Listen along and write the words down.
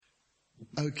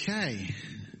Okay,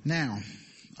 now,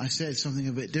 I said something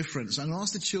a bit different. So I'm going to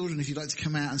ask the children if you'd like to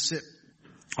come out and sit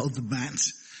on the mat.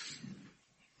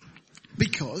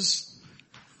 Because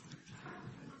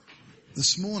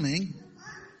this morning,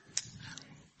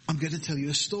 I'm going to tell you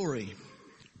a story.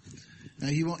 Now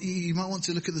you might want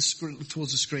to look at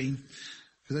towards the screen.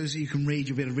 For those of you who can read,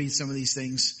 you'll be able to read some of these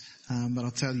things. But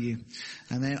I'll tell you.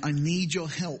 And then I need your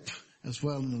help as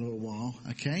well in a little while.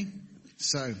 Okay?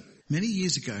 So, many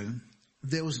years ago,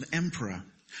 there was an emperor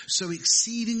so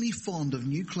exceedingly fond of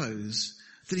new clothes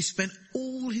that he spent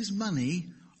all his money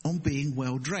on being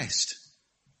well dressed.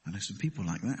 I know some people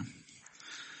like that.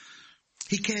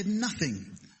 He cared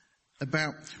nothing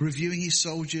about reviewing his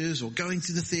soldiers or going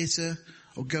to the theatre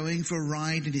or going for a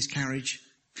ride in his carriage,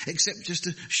 except just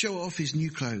to show off his new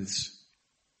clothes.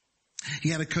 He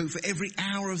had a coat for every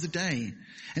hour of the day.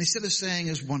 And instead of saying,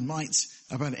 as one might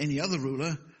about any other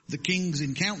ruler, the king's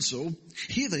in council,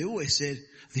 here they always said,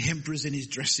 the emperor's in his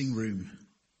dressing room.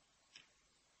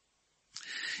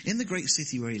 In the great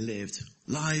city where he lived,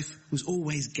 life was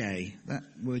always gay. That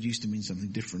word used to mean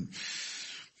something different.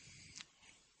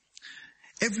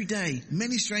 Every day,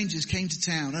 many strangers came to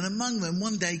town, and among them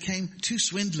one day came two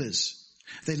swindlers.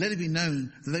 They let it be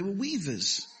known that they were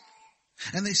weavers.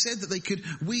 And they said that they could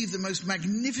weave the most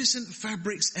magnificent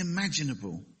fabrics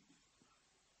imaginable.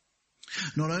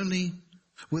 Not only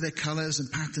were their colours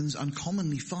and patterns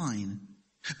uncommonly fine,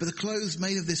 but the clothes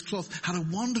made of this cloth had a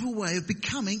wonderful way of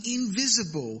becoming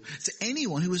invisible to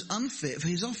anyone who was unfit for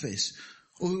his office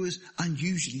or who was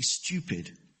unusually stupid.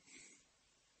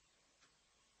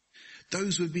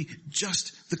 Those would be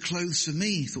just the clothes for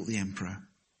me, thought the emperor.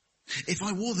 If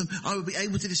I wore them, I would be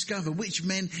able to discover which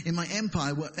men in my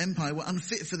empire were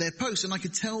unfit for their posts, and I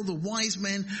could tell the wise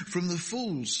men from the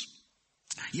fools.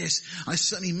 Yes, I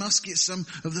certainly must get some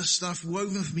of the stuff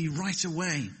woven for me right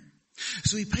away.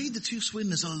 So he paid the two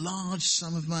swindlers a large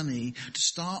sum of money to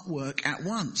start work at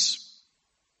once.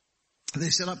 They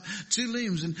set up two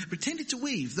looms and pretended to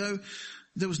weave, though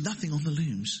there was nothing on the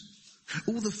looms.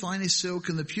 All the finest silk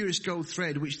and the purest gold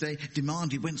thread which they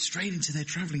demanded went straight into their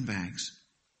travelling bags.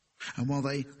 And while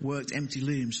they worked empty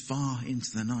looms far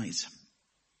into the night.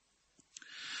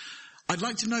 I'd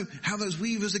like to know how those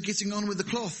weavers are getting on with the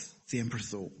cloth, the emperor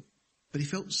thought. But he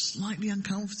felt slightly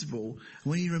uncomfortable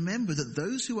when he remembered that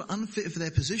those who were unfit for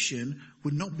their position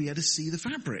would not be able to see the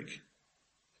fabric.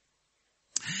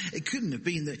 It couldn't have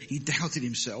been that he doubted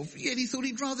himself, yet he thought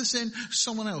he'd rather send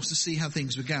someone else to see how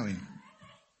things were going.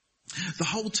 The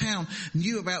whole town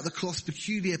knew about the cloth's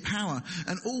peculiar power,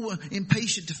 and all were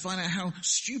impatient to find out how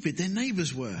stupid their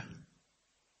neighbours were.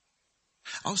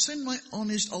 I'll send my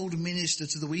honest old minister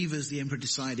to the weavers, the emperor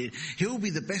decided. He'll be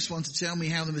the best one to tell me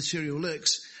how the material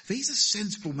looks, for he's a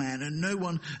sensible man and no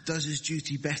one does his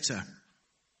duty better.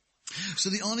 So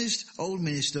the honest old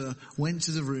minister went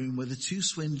to the room where the two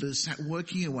swindlers sat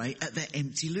working away at their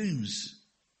empty looms.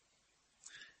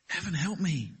 Heaven help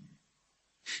me,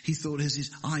 he thought as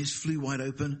his eyes flew wide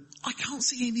open. I can't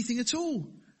see anything at all.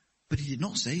 But he did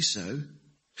not say so.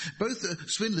 Both the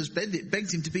swindlers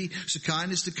begged him to be so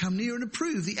kind as to come near and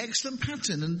approve the excellent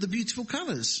pattern and the beautiful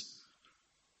colours.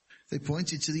 They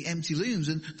pointed to the empty looms,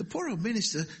 and the poor old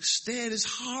minister stared as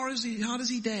hard as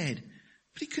he dared.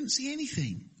 But he couldn't see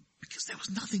anything, because there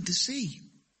was nothing to see.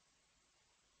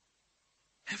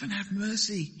 Heaven have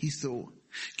mercy, he thought.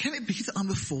 Can it be that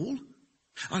I'm a fool?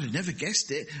 I'd have never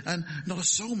guessed it, and not a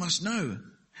soul must know.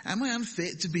 Am I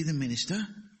unfit to be the minister?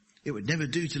 It would never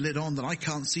do to let on that I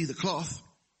can't see the cloth.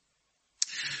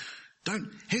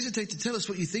 Don't hesitate to tell us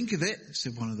what you think of it,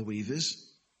 said one of the weavers.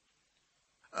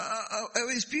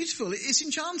 It's beautiful. It's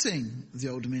enchanting. The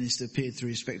old minister peered through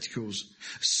his spectacles.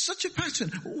 Such a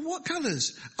pattern. What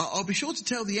colours? I'll be sure to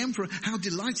tell the emperor how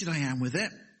delighted I am with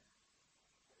it.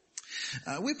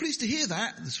 We're pleased to hear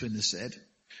that, the swindler said.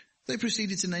 They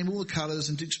proceeded to name all the colours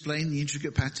and to explain the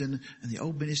intricate pattern, and the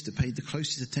old minister paid the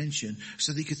closest attention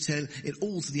so that he could tell it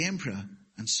all to the emperor,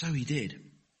 and so he did.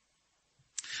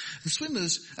 The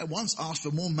swindlers at once asked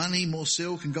for more money, more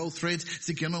silk and gold thread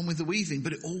to get on with the weaving,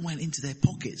 but it all went into their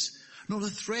pockets. Not a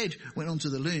thread went onto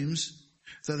the looms,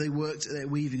 though they worked at their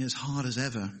weaving as hard as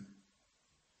ever.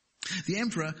 The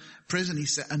emperor presently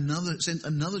sent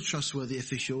another trustworthy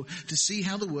official to see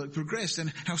how the work progressed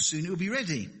and how soon it would be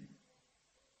ready.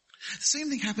 The same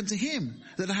thing happened to him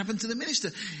that happened to the minister.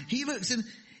 He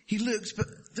looked, but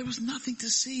there was nothing to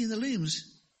see in the looms,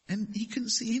 and he couldn't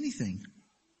see anything.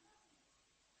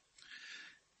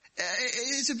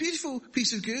 It's a beautiful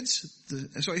piece of goods.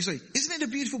 Isn't it a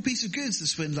beautiful piece of goods? The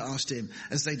swindler asked him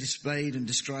as they displayed and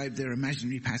described their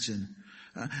imaginary pattern.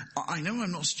 I know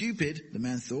I'm not stupid, the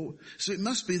man thought, so it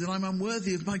must be that I'm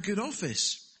unworthy of my good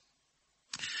office.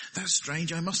 That's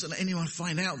strange. I mustn't let anyone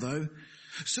find out though.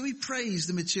 So he praised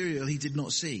the material he did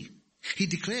not see. He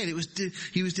declared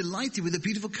he was delighted with the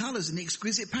beautiful colors and the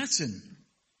exquisite pattern.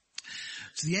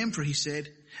 To the emperor, he said,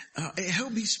 it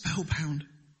held me spellbound.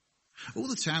 All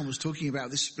the town was talking about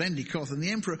this splendid cloth, and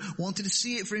the emperor wanted to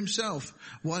see it for himself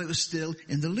while it was still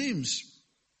in the looms.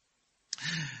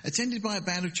 Attended by a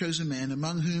band of chosen men,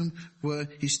 among whom were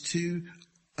his 2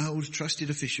 old trusted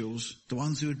officials, the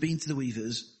ones who had been to the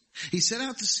weavers, he set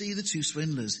out to see the 2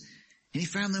 swindlers, and he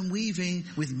found them weaving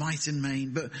with might and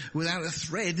main, but without a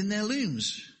thread in their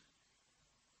looms.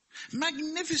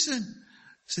 Magnificent,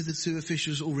 said the 2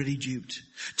 officials already duped.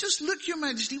 Just look, your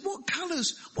majesty, what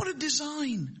colours, what a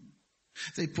design.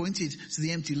 They pointed to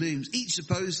the empty looms, each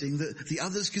supposing that the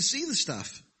others could see the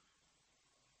stuff.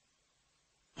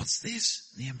 What's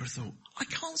this? The emperor thought. I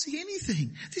can't see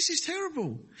anything. This is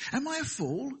terrible. Am I a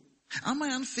fool? Am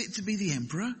I unfit to be the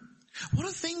emperor? What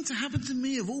a thing to happen to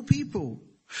me of all people.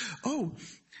 Oh,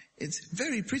 it's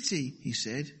very pretty, he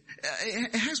said.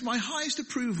 It has my highest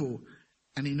approval.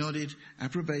 And he nodded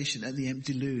approbation at the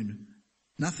empty loom.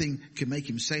 Nothing could make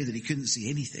him say that he couldn't see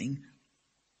anything.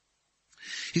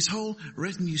 His whole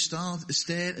retinue stared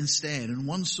and stared, and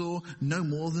one saw no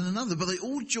more than another. But they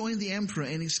all joined the emperor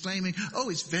in exclaiming, oh,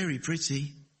 it's very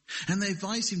pretty. And they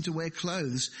advised him to wear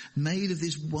clothes made of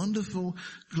this wonderful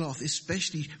cloth,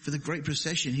 especially for the great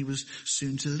procession he was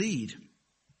soon to lead.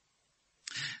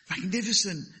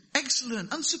 Magnificent,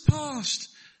 excellent, unsurpassed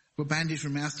were bandied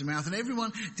from mouth to mouth, and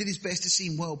everyone did his best to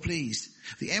seem well pleased.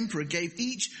 The emperor gave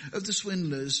each of the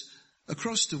swindlers a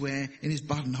cross to wear in his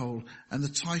buttonhole and the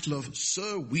title of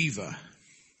Sir Weaver.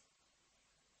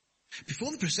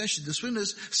 Before the procession, the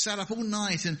swindlers sat up all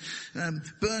night and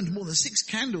burned more than 6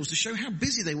 candles to show how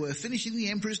busy they were finishing the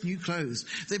emperor's new clothes.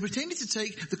 They pretended to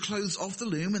take the clothes off the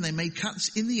loom, and they made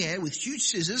cuts in the air with huge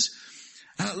scissors.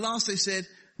 And at last they said,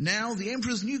 now the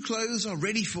emperor's new clothes are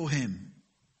ready for him.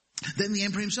 Then the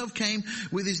emperor himself came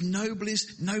with his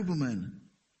noblest noblemen.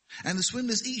 And the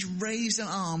swindlers each raised an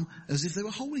arm as if they were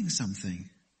holding something.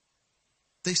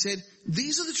 They said,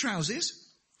 these are the trousers,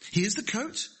 here's the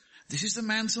coat, this is the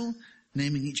mantle,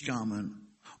 naming each garment.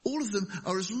 All of them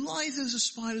are as lithe as a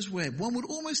spider's web. One would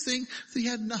almost think that he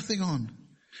had nothing on.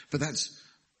 But that's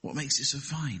what makes it so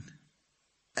fine.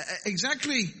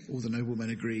 Exactly, all the noblemen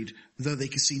agreed, though they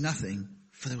could see nothing,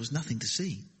 for there was nothing to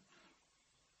see.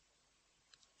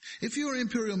 If your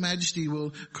imperial majesty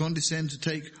will condescend to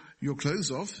take your clothes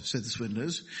off, said the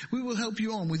swindlers, we will help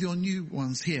you on with your new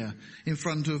ones here in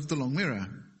front of the long mirror.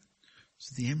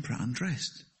 So the emperor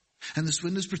undressed, and the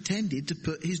swindlers pretended to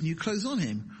put his new clothes on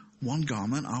him, one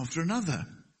garment after another.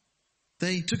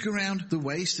 They took around the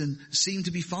waist and seemed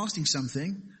to be fastening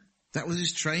something. That was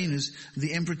his train as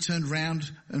the emperor turned round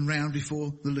and round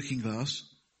before the looking glass.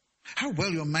 How well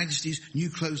your majesty's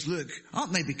new clothes look.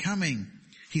 Aren't they becoming?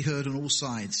 He heard on all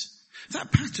sides.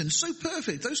 That pattern, so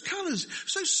perfect. Those colours,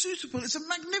 so suitable. It's a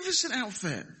magnificent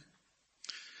outfit.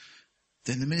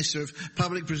 Then the Minister of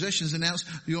Public Possessions announced,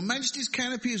 your majesty's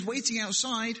canopy is waiting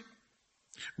outside.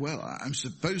 Well, I'm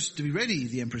supposed to be ready,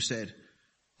 the emperor said,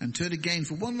 and turned again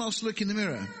for one last look in the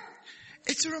mirror.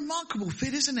 It's a remarkable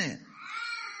fit, isn't it?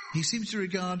 He seemed to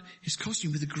regard his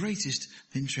costume with the greatest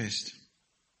interest.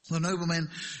 The noblemen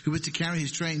who were to carry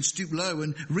his train stooped low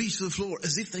and reached for the floor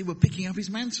as if they were picking up his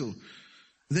mantle.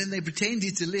 Then they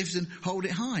pretended to lift and hold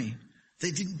it high.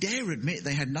 They didn't dare admit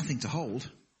they had nothing to hold.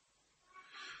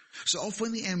 So off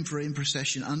went the emperor in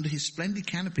procession under his splendid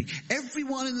canopy.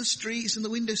 Everyone in the streets and the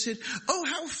windows said, oh,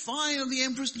 how fine are the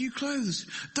emperor's new clothes.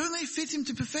 Don't they fit him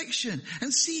to perfection?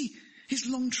 And see his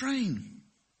long train.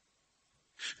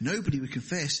 Nobody would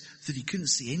confess that he couldn't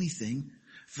see anything,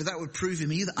 for that would prove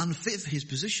him either unfit for his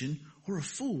position or a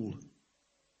fool.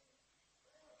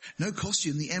 No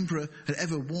costume the emperor had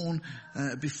ever worn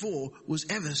before was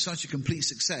ever such a complete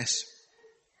success.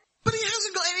 But he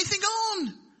hasn't got anything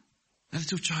on, a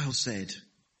little child said.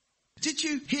 Did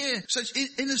you hear such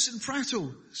innocent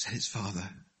prattle, said his father.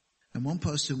 And one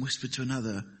person whispered to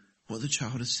another what the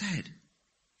child had said.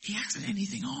 He hasn't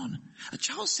anything on. A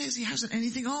child says he hasn't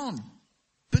anything on.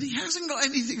 But he hasn't got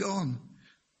anything on.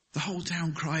 The whole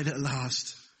town cried at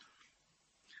last.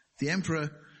 The emperor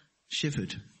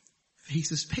shivered. He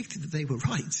suspected that they were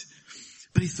right.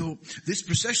 But he thought, this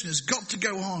procession has got to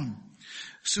go on.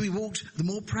 So he walked the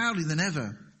more proudly than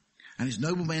ever. And his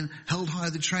noblemen held high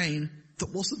the train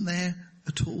that wasn't there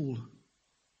at all.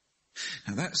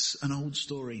 Now that's an old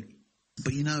story.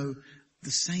 But you know,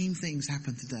 the same things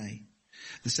happen today.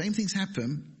 The same things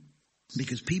happen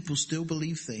because people still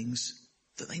believe things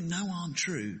that they know aren't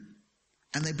true.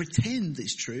 And they pretend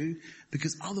it's true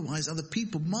because otherwise other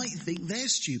people might think they're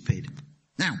stupid.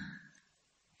 Now,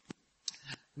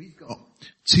 we've got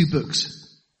two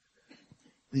books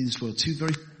in this world, two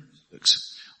very famous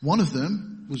books. One of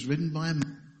them was written by a man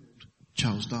called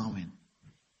Charles Darwin.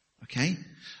 Okay?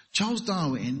 Charles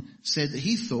Darwin said that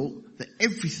he thought that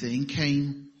everything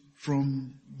came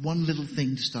from one little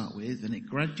thing to start with, and it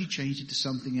gradually changed into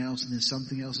something else, and then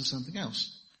something else and something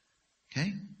else.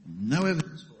 Okay? No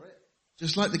evidence for it.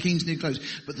 Just like the King's New Clothes.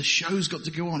 But the show's got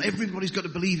to go on. Everybody's got to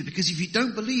believe it, because if you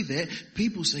don't believe it,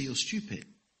 people say you're stupid.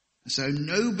 So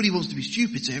nobody wants to be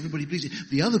stupid, so everybody believes it.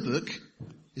 The other book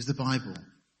is the Bible.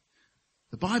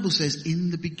 The Bible says, in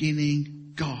the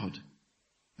beginning, God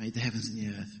made the heavens and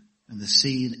the earth, and the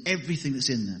sea and everything that's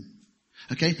in them.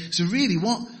 Okay? So really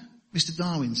what Mr.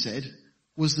 Darwin said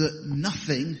was that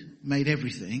nothing made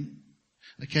everything.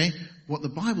 Okay? What the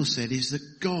Bible said is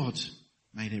that God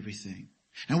made everything.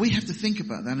 And we have to think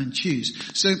about that and choose.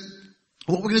 So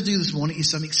what we're going to do this morning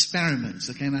is some experiments,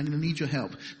 okay? And I'm going to need your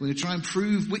help. We're going to try and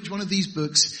prove which one of these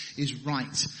books is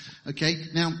right. Okay?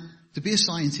 Now, to be a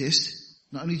scientist,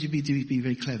 not only do you be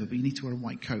very clever, but you need to wear a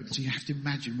white coat. So you have to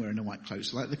imagine wearing a white coat.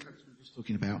 So like the coat we were just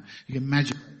talking about, you can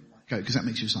imagine wearing a white coat because that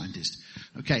makes you a scientist.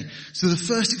 Okay? So the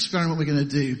first experiment we're going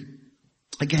to do,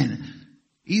 again,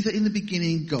 either in the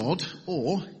beginning God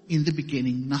or in the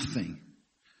beginning nothing.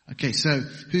 Okay, so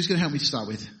who's going to help me to start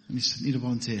with? I need a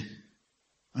volunteer.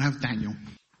 I have Daniel.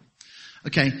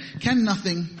 Okay, can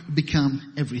nothing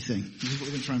become everything? This is what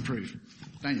we're going to try and prove.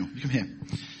 Daniel, you come here.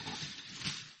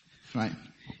 Right,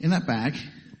 in that bag,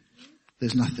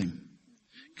 there's nothing.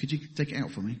 Could you take it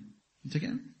out for me? You take it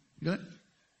out? You got it?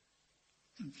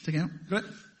 Take it out? Got it?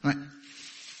 Right.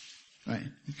 Right,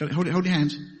 you got it. Hold your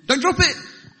hands. Don't drop it!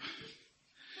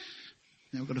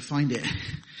 Now we've got to find it.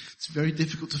 It's very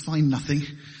difficult to find nothing.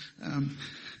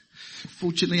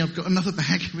 Fortunately, I've got another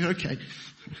bag. We're okay.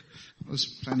 I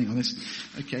was planning on this.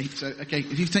 Okay, so,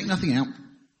 if you take nothing out,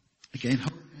 again,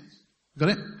 hold your hands. Got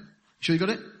it? Sure you got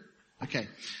it? Okay.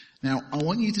 Now, I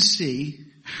want you to see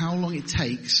how long it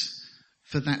takes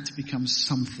for that to become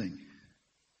something.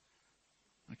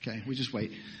 Okay, we'll just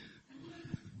wait.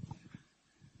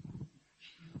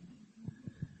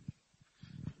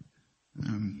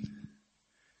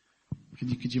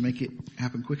 Could you make it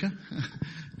happen quicker?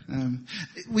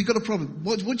 We've got a problem.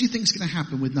 What do you think is going to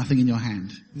happen with nothing in your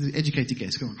hand? Educated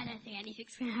guess, go on. I don't think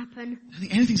anything's going to happen. I don't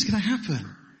think anything's going to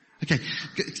happen. Okay,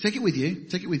 take it with you.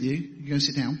 Take it with you. You go and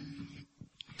sit down.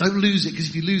 Don't lose it, because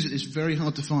if you lose it, it's very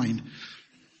hard to find.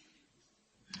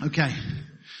 Okay.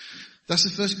 That's the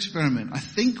first experiment. I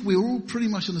think we're all pretty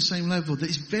much on the same level, that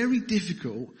it's very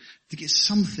difficult to get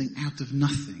something out of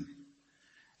nothing.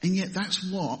 And yet that's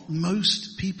what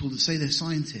most people that say they're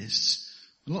scientists,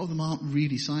 a lot of them aren't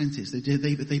really scientists.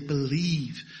 They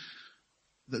believe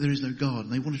that there is no God,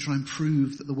 and they want to try and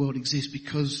prove that the world exists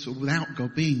because, or without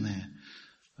God being there.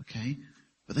 Okay?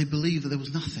 But they believe that there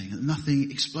was nothing, and nothing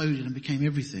exploded and became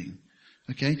everything.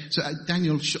 Okay? So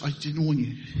Daniel, I didn't warn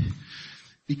you.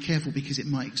 Be careful, because it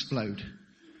might explode.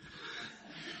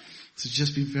 So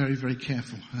just be very, very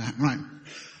careful of that. Right.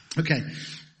 Okay.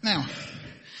 Now,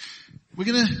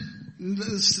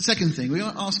 the second thing, we're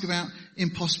going to ask about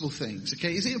impossible things.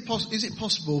 Okay? Is it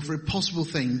possible for impossible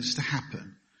things to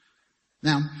happen?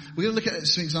 Now, we're going to look at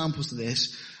some examples to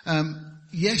this.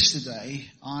 Yesterday,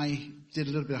 I did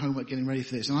a little bit of homework getting ready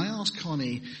for this, and I asked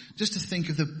Connie just to think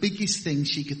of the biggest thing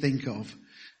she could think of.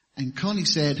 And Connie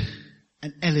said,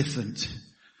 an elephant.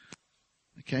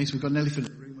 Okay, so we've got an elephant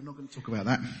in the room. We're not going to talk about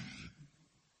that.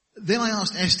 Then I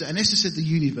asked Esther, and Esther said the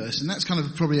universe, and that's kind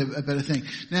of probably a better thing.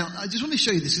 Now, I just want to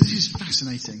show you this. This is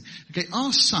fascinating. Okay,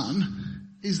 our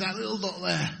sun is that little dot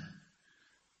there.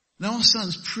 Now, our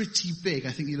sun's pretty big,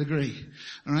 I think you'll agree.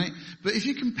 Alright? But if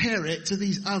you compare it to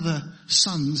these other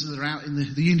suns that are out in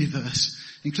the universe,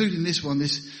 including this one,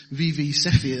 this VV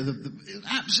Cepheid,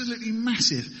 absolutely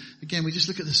massive. Again, we just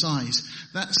look at the size.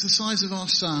 That's the size of our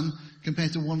sun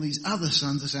compared to one of these other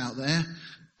suns that's out there.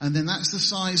 And then that's the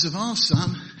size of our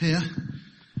sun here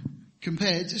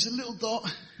compared, just a little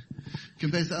dot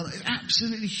compared to the other. It's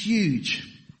absolutely huge.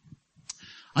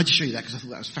 I just show you that because I thought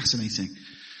that was fascinating.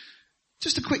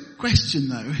 Just a quick question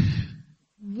though.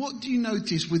 What do you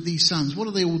notice with these suns? What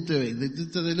are they all doing?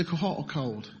 Do they look hot or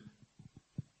cold?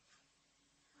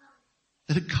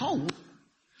 They look cold?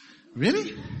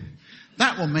 Really?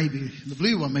 That one maybe, the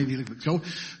blue one maybe a little bit cold.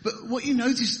 But what you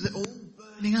notice is they're all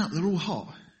burning up, they're all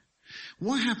hot.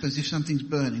 What happens if something's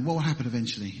burning? What will happen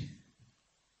eventually?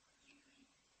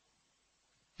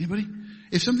 Anybody?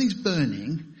 If something's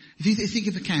burning, if you think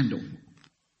of a candle,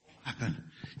 what will happen?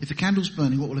 If the candle's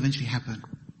burning, what will eventually happen?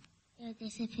 It'll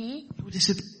disappear. It will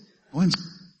disappear.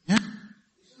 Yeah?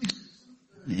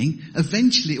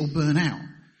 Eventually it will burn out.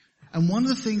 And one of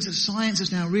the things that science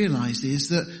has now realized is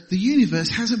that the universe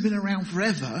hasn't been around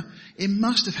forever. It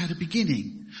must have had a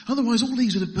beginning. Otherwise, all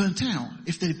these would have burnt out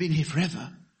if they'd been here forever.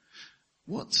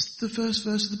 What's the first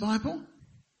verse of the Bible?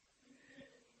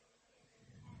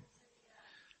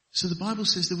 So the Bible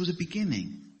says there was a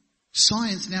beginning.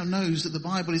 Science now knows that the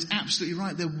Bible is absolutely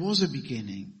right. There was a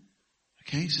beginning.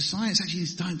 Okay, so science actually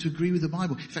is starting to agree with the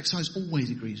Bible. In fact, science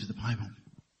always agrees with the Bible.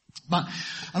 But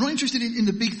I'm not interested in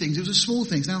the big things. It was the small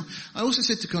things. Now, I also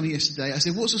said to Connie yesterday, I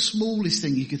said, what's the smallest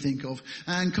thing you could think of?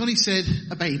 And Connie said,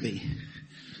 a baby.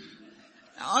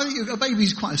 I think a baby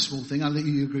is quite a small thing. I'll let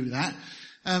you agree with that.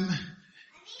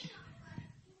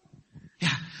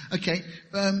 Yeah, okay.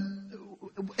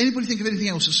 Anybody think of anything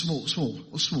else as small?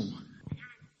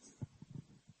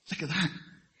 Look at that.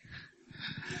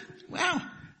 Wow.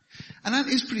 An ant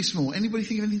is pretty small. Anybody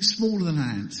think of anything smaller than an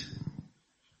ant?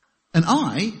 An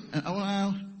eye?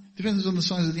 Well, depends on the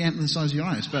size of the ant and the size of your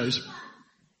eye, I suppose.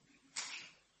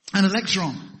 An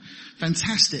electron.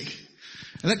 Fantastic.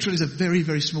 Electron is a very,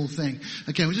 very small thing.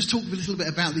 Okay, we'll just talk a little bit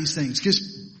about these things, because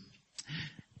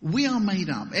we are made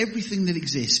up. Everything that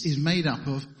exists is made up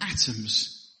of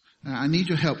atoms. I need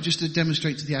your help just to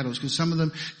demonstrate to the adults, because some of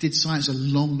them did science a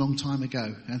long, long time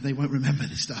ago, and they won't remember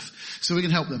this stuff. So we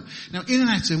can help them. Now, in an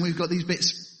atom, we've got these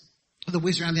bits that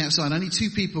whiz around the outside. I need 2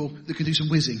 people that can do some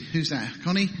whizzing. Who's that?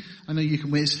 Connie? I know you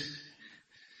can whiz.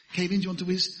 Caitlin, do you want to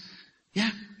whiz? Yeah?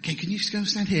 Okay, can you just go and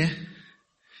stand here? Can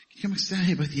you come and stand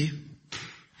here, both of you?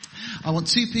 I want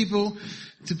 2 people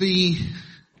to be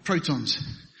protons.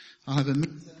 I'll have a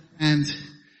meter and,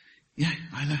 yeah,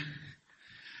 I know.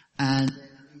 And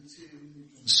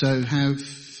so have,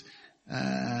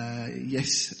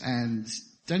 yes, and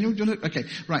Daniel, do you want to, okay,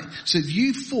 right. So if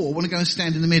you 4 want to go and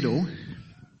stand in the middle,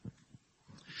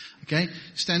 okay,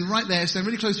 stand right there, stand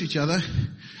really close to each other.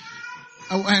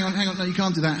 Oh, hang on, no, you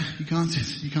can't do that. You can't do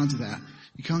that.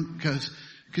 You can't,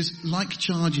 because like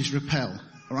charges repel,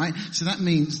 alright? So that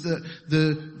means that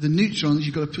the neutrons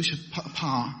you've got to push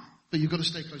apart, but you've got to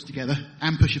stay close together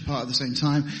and push apart at the same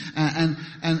time.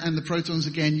 And the protons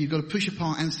again, you've got to push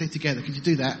apart and stay together. Can you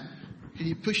do that? Can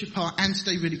you push apart and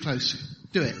stay really close?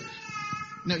 Do it.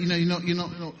 No, you've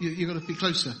got to be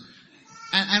closer.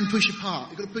 And push apart.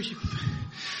 You've got to push.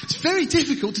 It's very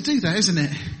difficult to do that, isn't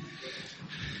it?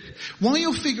 While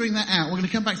you're figuring that out, we're going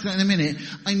to come back to that in a minute.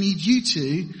 I need you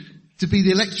two to be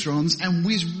the electrons and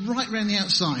whiz right around the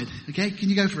outside. Okay? Can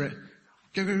you go for it?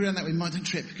 Go around that way. Mike, don't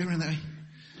trip. Go around that way.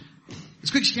 As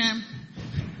quick as you can.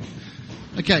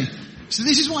 Okay. So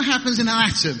this is what happens in an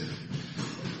atom.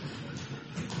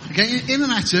 Okay? In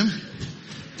an atom,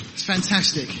 it's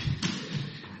fantastic.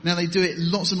 Now they do it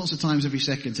lots and lots of times every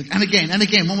second. And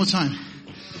again, one more time.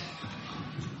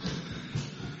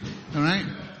 Alright?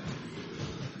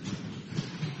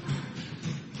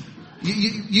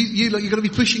 You've got to be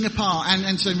pushing apart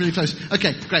and staying really close.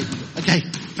 Okay, great. Okay,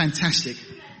 fantastic.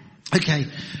 Okay,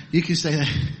 you can stay there.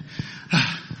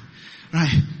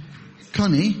 Right.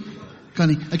 Connie.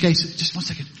 Okay, so just 1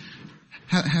 second.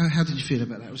 How did you feel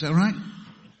about that? Was that alright?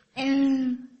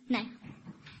 No.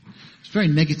 It's very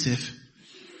negative.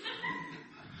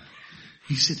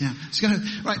 You sit down. Let's go.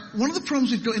 Right. One of the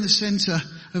problems we've got in the center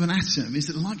of an atom is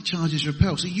that like charges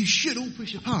repel. So you should all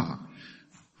push apart.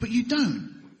 But you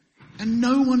don't. And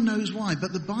no one knows why.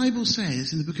 But the Bible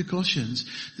says in the book of Colossians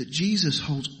that Jesus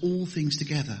holds all things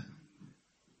together.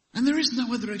 And there is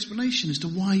no other explanation as to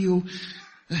why you're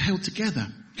held together.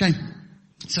 Okay.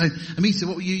 So, Amita,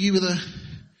 what were you? You were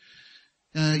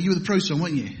the proton,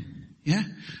 weren't you? Yeah?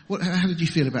 How did you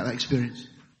feel about that experience?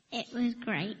 It was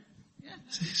great. Yeah.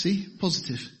 See?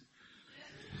 Positive.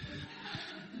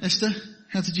 Esther,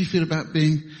 how did you feel about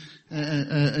being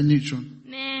a neutron?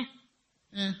 Meh.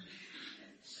 Yeah.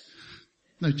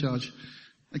 No charge.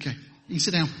 Okay. You can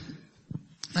sit down.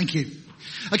 Thank you.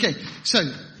 Okay. So,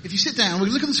 if you sit down,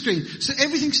 we'll look at the screen. So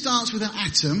everything starts with an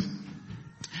atom.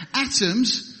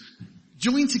 Atoms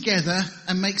join together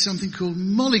and make something called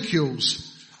molecules.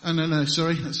 Oh, no,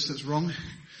 sorry. That's wrong.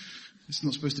 It's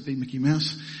not supposed to be Mickey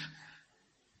Mouse.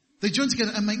 They join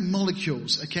together and make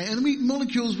molecules, okay? And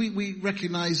molecules we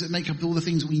recognize that make up all the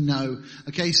things we know,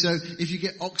 okay? So if you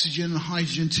get oxygen and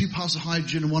hydrogen, 2 parts of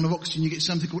hydrogen and 1 of oxygen, you get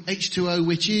something called H2O,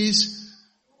 which is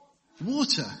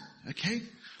water, okay?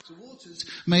 So water's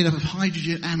made up of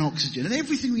hydrogen and oxygen. And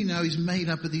everything we know is made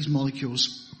up of these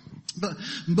molecules. But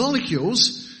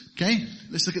molecules, okay,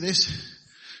 let's look at this.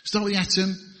 Start with the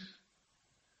atom.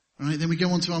 Alright, then we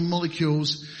go on to our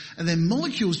molecules. And then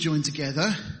molecules join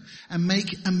together and make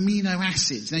amino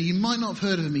acids. Now you might not have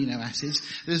heard of amino acids.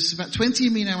 There's about 20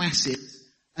 amino acids.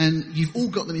 And you've all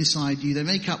got them inside you. They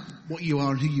make up what you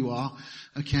are and who you are.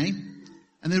 Okay?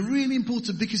 And they're really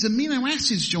important because amino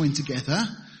acids join together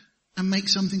and make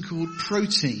something called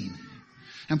protein.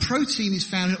 And protein is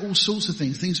found in all sorts of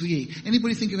things we eat.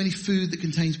 Anybody think of any food that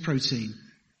contains protein?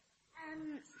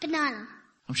 Banana.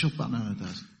 I'm sure banana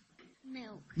does.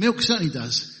 Milk. Milk certainly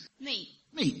does. Meat.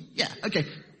 Meat, yeah, okay.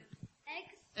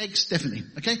 Eggs, definitely,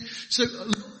 okay? So, a lot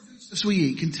of the stuff we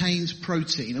eat contains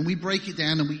protein, and we break it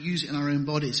down and we use it in our own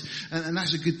bodies. And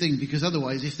that's a good thing, because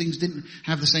otherwise, if things didn't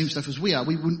have the same stuff as we are,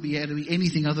 we wouldn't be able to eat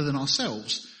anything other than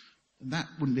ourselves. And that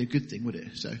wouldn't be a good thing, would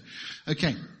it? So,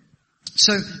 okay.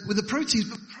 So, with the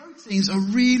proteins are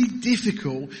really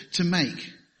difficult to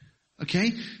make.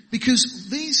 Okay? Because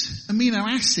these amino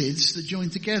acids that join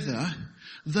together,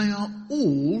 they are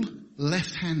all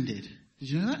left-handed. Did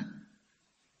you know that?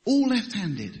 All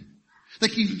left-handed.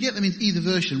 Like you can get them in either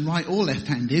version, right or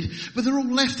left-handed, but they're all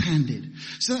left-handed.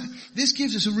 So this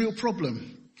gives us a real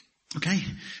problem. Okay?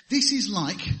 This is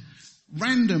like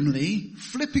randomly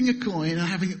flipping a coin and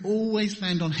having it always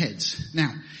land on heads.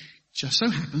 Now, just so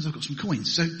happens I've got some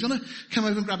coins. So do you want to come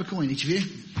over and grab a coin, each of you?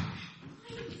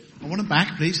 I want them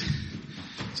back, please.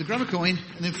 So grab a coin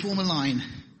and then form a line.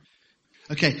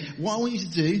 Okay, what I want you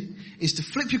to do is to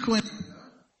flip your coin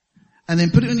and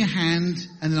then put it on your hand,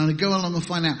 and then I'm going to go along and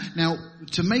find out. Now,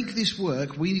 to make this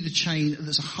work, we need a chain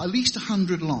that's at least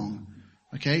 100 long.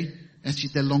 Okay?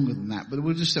 Actually, they're longer than that, but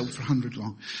we'll just settle for 100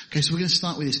 long. Okay, so we're going to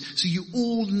start with this. So you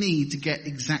all need to get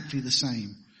exactly the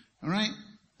same. Alright?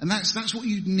 And that's what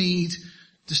you need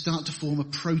to start to form a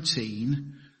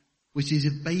protein, which is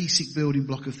a basic building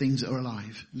block of things that are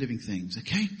alive, living things.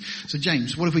 Okay? So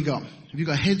James, what have we got? Have you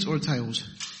got heads or tails?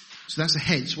 So that's the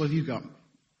heads. What have you got?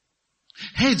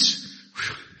 Heads.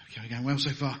 Okay, we're going well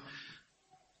so far.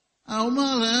 Oh,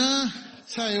 mother.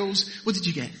 Tails. What did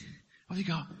you get? What have you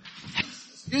got?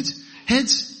 Good.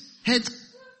 Heads. What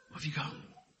have you got?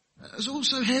 There's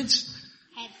also heads.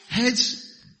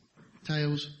 Heads.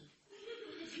 Tails.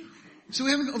 So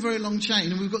we haven't got a very long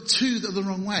chain, and we've got two that are the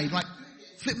wrong way. Like,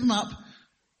 flip them up,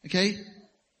 okay?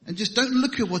 And just don't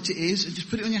look at what it is, and just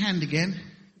put it on your hand again.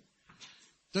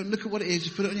 Don't look at what it is,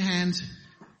 just put it on your hand.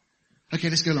 Okay,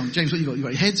 let's go along. James, what you got? You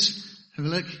got your heads. Have a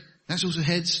look. That's also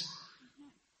heads.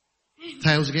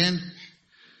 Tails again.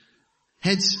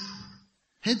 Heads.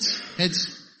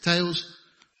 Tails.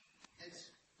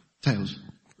 Tails.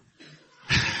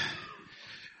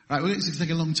 Right, well, it's going to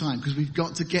take a long time because we've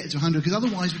got to get to 100, because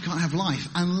otherwise we can't have life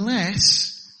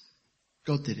unless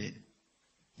God did it.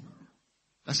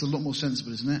 That's a lot more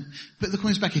sensible, isn't it? Put the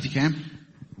coins back if you can.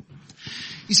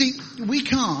 You see, we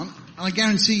can't, and I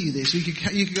guarantee you this, you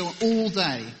could go on all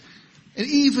day, and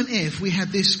even if we had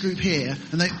this group here,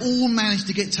 and they all managed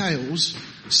to get tails,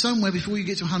 somewhere before you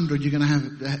get to 100, you're going to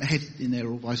have a head in there,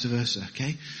 or vice versa,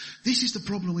 okay? This is the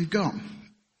problem we've got.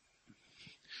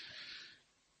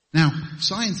 Now,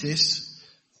 scientists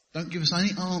don't give us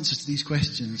any answers to these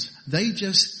questions. They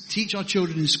just teach our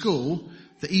children in school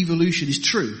that evolution is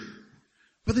true.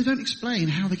 But they don't explain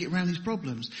how they get around these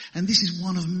problems. And this is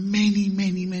one of many,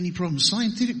 many, many problems,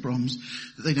 scientific problems,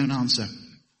 that they don't answer.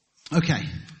 Okay.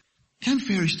 Can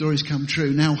fairy stories come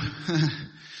true? Now,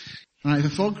 right,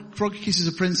 if a frog kisses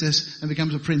a princess and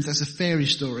becomes a prince, that's a fairy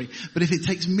story. But if it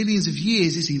takes millions of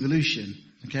years, it's evolution.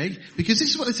 Okay? Because this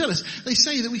is what they tell us. They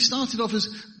say that we started off as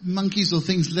monkeys or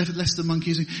things less than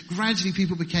monkeys, and gradually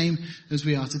people became as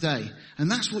we are today.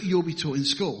 And that's what you'll be taught in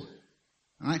school.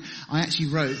 Alright? I actually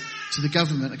wrote to the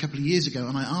government a couple of years ago,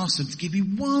 and I asked them to give me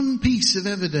one piece of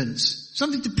evidence,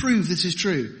 something to prove this is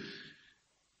true.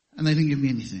 And they didn't give me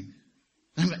anything.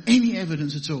 They haven't got any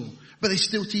evidence at all. But they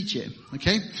still teach it.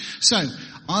 Okay? So,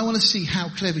 I want to see how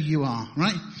clever you are.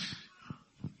 Right?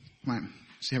 Right.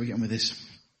 See how we get on with this.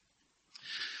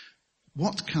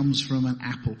 What comes from an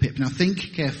apple pip? Now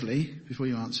think carefully before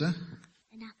you answer.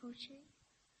 An apple tree?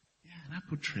 Yeah, an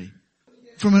apple tree.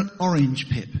 From an orange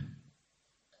pip.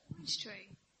 Orange tree.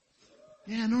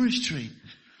 Yeah, an orange tree.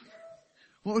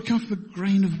 What would come from a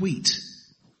grain of wheat?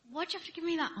 Why'd you have to give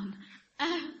me that one?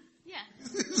 Yeah.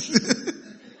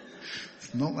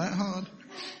 It's not that hard.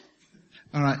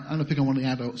 Alright, I'm going to pick on one of the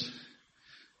adults.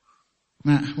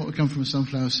 Matt, what would come from a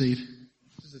sunflower seed?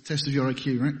 This is a test of your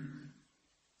IQ, right?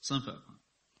 Sunflower.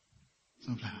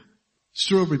 Sunflower.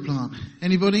 Strawberry plant.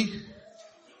 Anybody?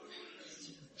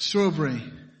 Strawberry.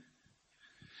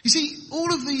 You see,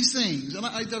 all of these things, and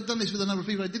I've done this with a number of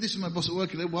people. I did this with my boss at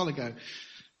work a little while ago,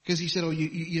 because he said,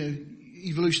 you know,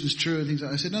 evolution's true and things like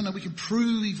that. I said, no, we can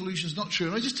prove evolution's not true.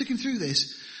 And I just took him through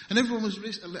this, and everyone was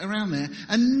around there,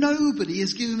 and nobody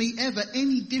has given me ever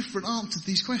any different answer to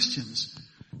these questions.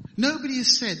 Nobody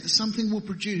has said that something will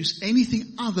produce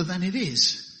anything other than it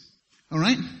is.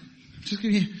 Alright? Just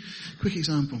give you a quick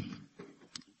example.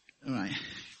 Alright.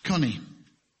 Connie,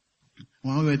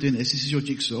 While we're doing this is your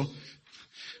jigsaw.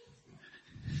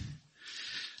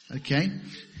 Okay.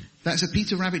 That's a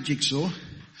Peter Rabbit jigsaw.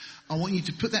 I want you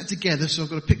to put that together so I've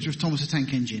got a picture of Thomas the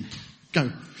Tank Engine.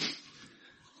 Go.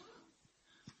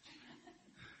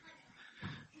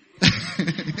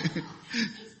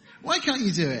 Why can't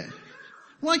you do it?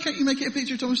 Why can't you make it a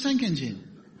picture of Thomas the Tank Engine?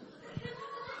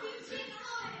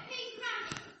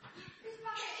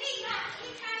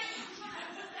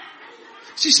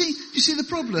 So you see the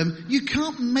problem? You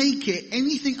can't make it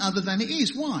anything other than it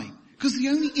is. Why? Because the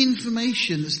only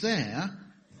information that's there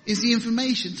is the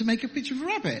information to make a picture of a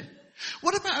rabbit.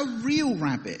 What about a real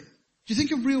rabbit? Do you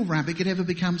think a real rabbit could ever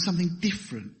become something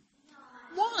different?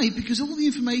 Why? Because all the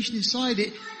information inside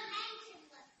it...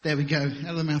 There we go.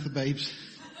 Out of the mouth of babes.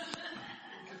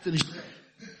 Finish.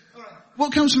 All right.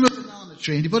 What comes from a banana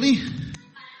tree? Anybody?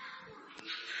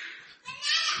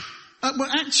 Well,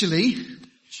 actually,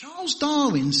 Charles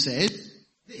Darwin said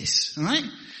this, alright?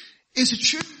 It's a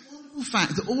true wonderful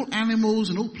fact that all animals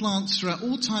and all plants throughout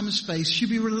all time and space should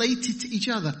be related to each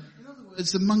other. In other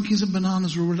words, the monkeys and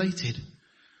bananas were related.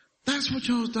 That's what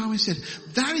Charles Darwin said.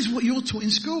 That is what you're taught in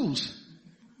schools.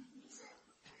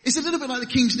 It's a little bit like the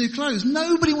king's new clothes.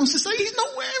 Nobody wants to say he's not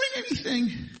wearing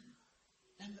anything.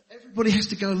 And everybody has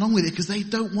to go along with it because they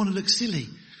don't want to look silly.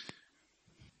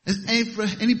 Has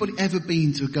anybody ever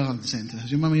been to a garden centre?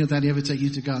 Has your mummy or daddy ever taken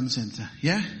you to a garden centre?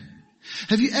 Yeah?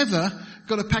 Have you ever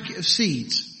got a packet of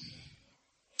seeds?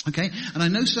 Okay? And I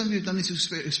know some of you have done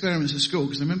these experiments at school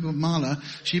because I remember Marla,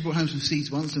 she brought home some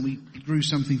seeds once and we grew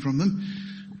something from them.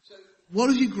 So what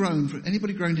have you grown?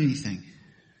 Anybody grown anything?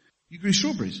 You grew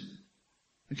strawberries.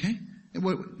 Okay?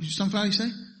 What, sunflower you say?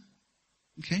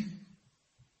 Okay?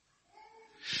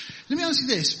 Let me ask you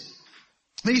this.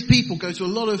 These people go to a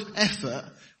lot of effort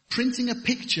printing a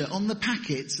picture on the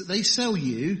packets that they sell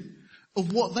you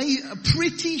of what they are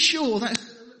pretty sure that's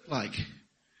going to look like.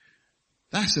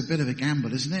 That's a bit of a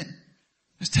gamble, isn't it?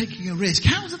 That's taking a risk.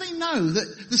 How do they know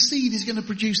that the seed is going to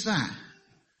produce that?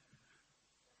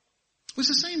 Well, it's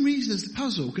the same reason as the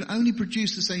puzzle can only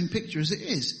produce the same picture as it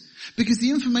is. Because the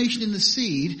information in the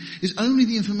seed is only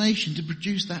the information to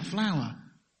produce that flower.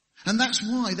 And that's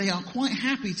why they are quite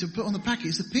happy to put on the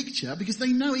packets a picture, because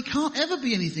they know it can't ever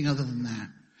be anything other than that.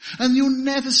 And you'll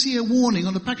never see a warning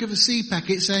on the back of a seed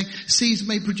packet saying, seeds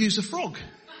may produce a frog.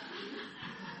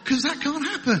 Because that can't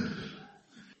happen.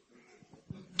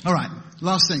 Alright,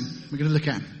 last thing we're going to look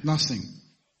at. Last thing.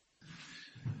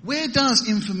 Where does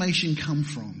information come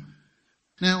from?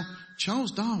 Now,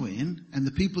 Charles Darwin and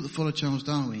the people that follow Charles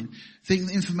Darwin think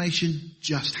that information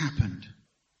just happened.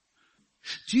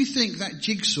 Do you think that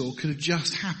jigsaw could have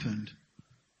just happened?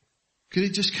 Could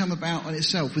it just come about on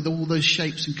itself with all those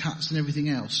shapes and cuts and everything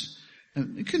else?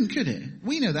 It couldn't, could it?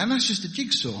 We know that, and that's just a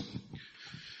jigsaw.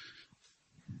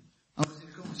 I was in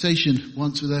a conversation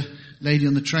once with a lady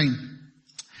on the train,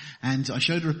 and I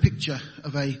showed her a picture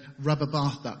of a rubber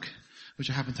bath duck, which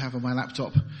I happen to have on my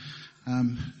laptop.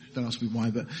 Don't ask me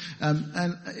why, but and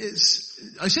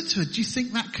I said to her, do you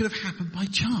think that could have happened by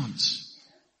chance?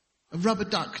 A rubber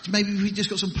duck, maybe we just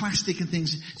got some plastic and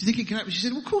things. Do you think it can happen? She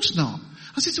said, well, of course not.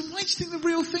 I said, so why do you think the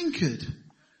real thing could?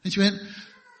 And she went,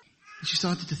 and she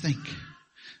started to think.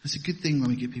 That's a good thing when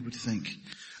we get people to think.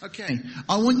 Okay,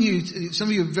 I want you to, some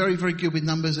of you are very, very good with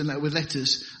numbers and with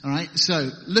letters, alright? So,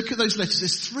 look at those letters.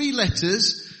 There's 3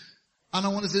 letters, and I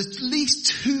want there's at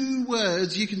least 2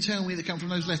 words you can tell me that come from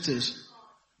those letters.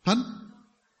 Pardon?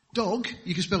 Dog,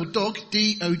 you can spell dog,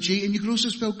 D-O-G, and you can also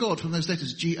spell God from those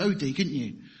letters, G-O-D, couldn't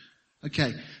you?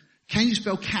 Okay. Can you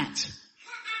spell cat?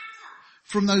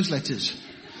 From those letters.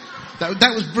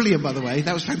 That was brilliant, by the way.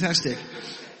 That was fantastic.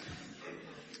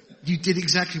 You did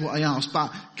exactly what I asked,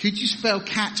 but could you spell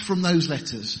cat from those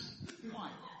letters? Why?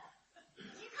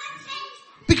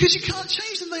 Because you can't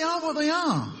change them. They are what they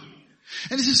are.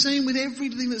 And it's the same with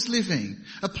everything that's living.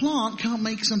 A plant can't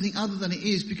make something other than it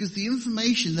is because the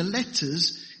information, the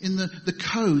letters in the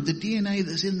code, the DNA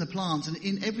that's in the plant and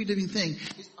in every living thing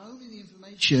is only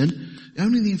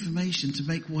the information to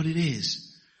make what it is.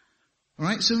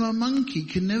 Alright, so a monkey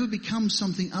can never become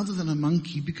something other than a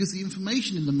monkey because the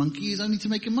information in the monkey is only to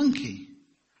make a monkey.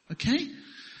 Okay?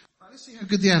 Right, let's see how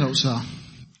good the adults are.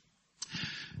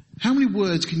 How many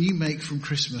words can you make from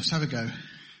Christmas? Have a go.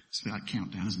 It's a bit like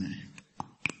countdown, isn't it?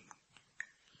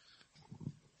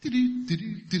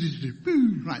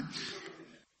 Right.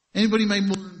 Anybody made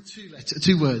more than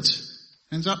 2 words?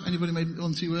 Hands up. Anybody made more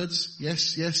than 2 words?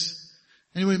 Yes, yes.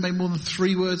 Anybody made more than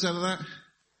 3 words out of that?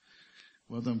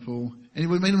 Well done, Paul.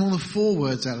 Anybody made more than 4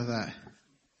 words out of that?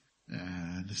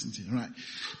 Listen to you. Right.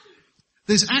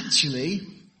 There's actually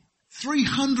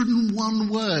 301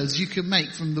 words you can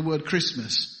make from the word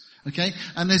Christmas. Okay?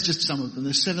 And there's just some of them.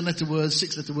 There's 7-letter words,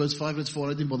 6-letter words, 5 letters, 4.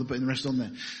 I didn't bother putting the rest on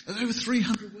there. There's over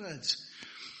 300 words.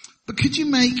 But could you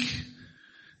make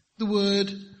the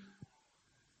word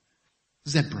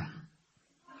zebra?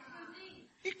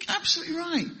 You're absolutely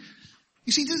right.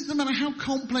 You see, it doesn't matter how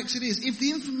complex it is. If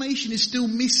the information is still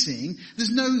missing, there's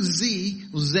no Z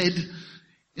or Z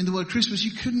in the word Christmas,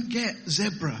 you couldn't get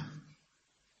zebra.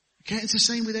 Okay? It's the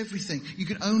same with everything. You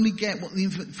can only get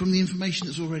from the information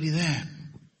that's already there.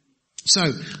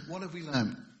 So, what have we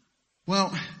learned?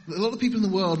 Well, a lot of people in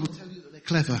the world will tell you that they're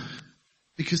clever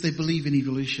because they believe in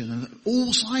evolution. And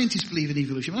all scientists believe in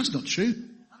evolution. Well, that's not true.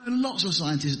 I know lots of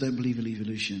scientists don't believe in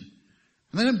evolution.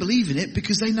 And they don't believe in it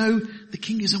because they know the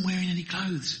king isn't wearing any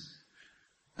clothes.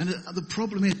 And the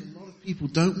problem is a lot of people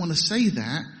don't want to say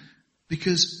that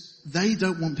because they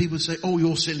don't want people to say, oh,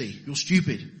 you're silly, you're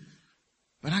stupid.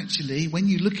 But actually, when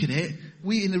you look at it,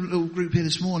 we in the little group here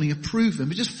this morning have proven,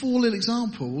 with just 4 little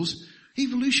examples,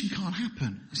 evolution can't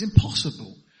happen. It's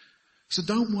impossible. So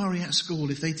don't worry at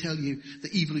school if they tell you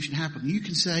that evolution happened. You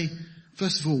can say,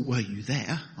 first of all, were you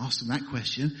there? Ask them that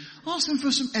question. Ask them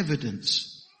for some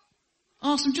evidence.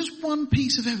 Ask them just one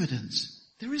piece of evidence.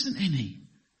 There isn't any.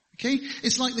 Okay?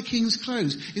 It's like the king's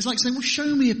clothes. It's like saying, well, show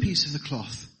me a piece of the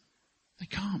cloth. They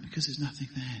can't because there's nothing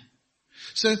there.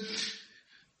 So,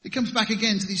 it comes back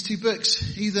again to these 2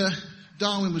 books. Either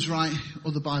Darwin was right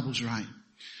or the Bible's right.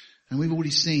 And we've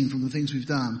already seen from the things we've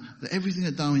done that everything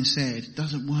that Darwin said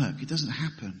doesn't work. It doesn't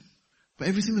happen. But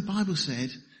everything the Bible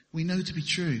said, we know to be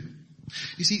true.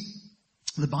 You see,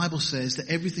 the Bible says that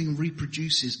everything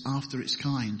reproduces after its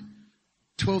kind.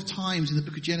 12 times in the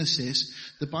book of Genesis,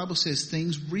 the Bible says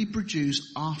things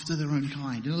reproduce after their own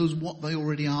kind. In other words, what they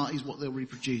already are is what they'll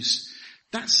reproduce.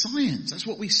 That's science. That's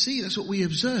what we see. That's what we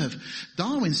observe.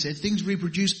 Darwin said things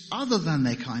reproduce other than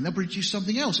their kind. They'll produce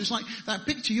something else. It's like that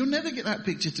picture. You'll never get that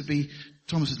picture to be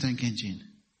Thomas the Tank Engine.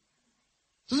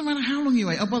 Doesn't matter how long you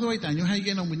wait. Oh, by the way, Daniel, how are you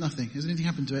getting on with nothing? Has anything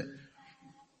happened to it?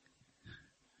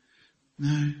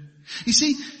 No. You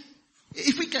see,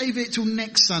 if we gave it till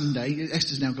next Sunday,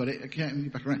 Esther's now got it. Okay, let me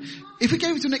get back around. If we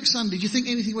gave it till next Sunday, do you think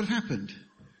anything would have happened?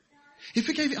 If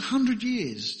we gave it 100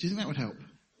 years, do you think that would help?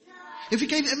 If we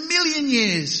gave it 1,000,000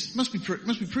 years, must be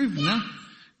proven now.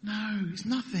 No, it's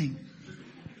nothing.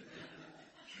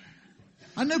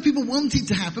 I know people want it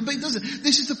to happen, but it doesn't.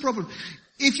 This is the problem.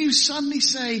 If you suddenly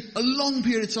say a long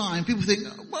period of time, people think,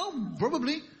 well,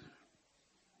 probably.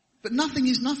 But nothing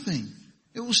is nothing.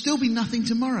 It will still be nothing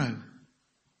tomorrow.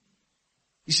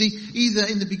 You see, either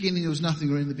in the beginning there was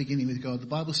nothing or in the beginning with God. The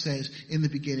Bible says, in the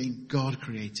beginning, God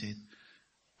created.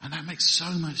 And that makes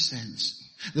so much sense.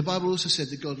 The Bible also said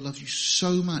that God loves you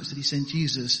so much that he sent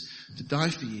Jesus to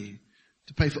die for you,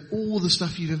 to pay for all the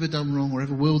stuff you've ever done wrong or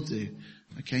ever will do.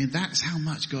 Okay, and that's how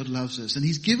much God loves us. And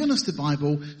he's given us the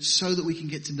Bible so that we can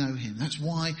get to know him. That's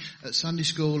why at Sunday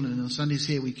school and on Sundays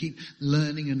here we keep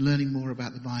learning and learning more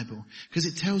about the Bible. Because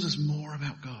it tells us more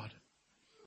about God.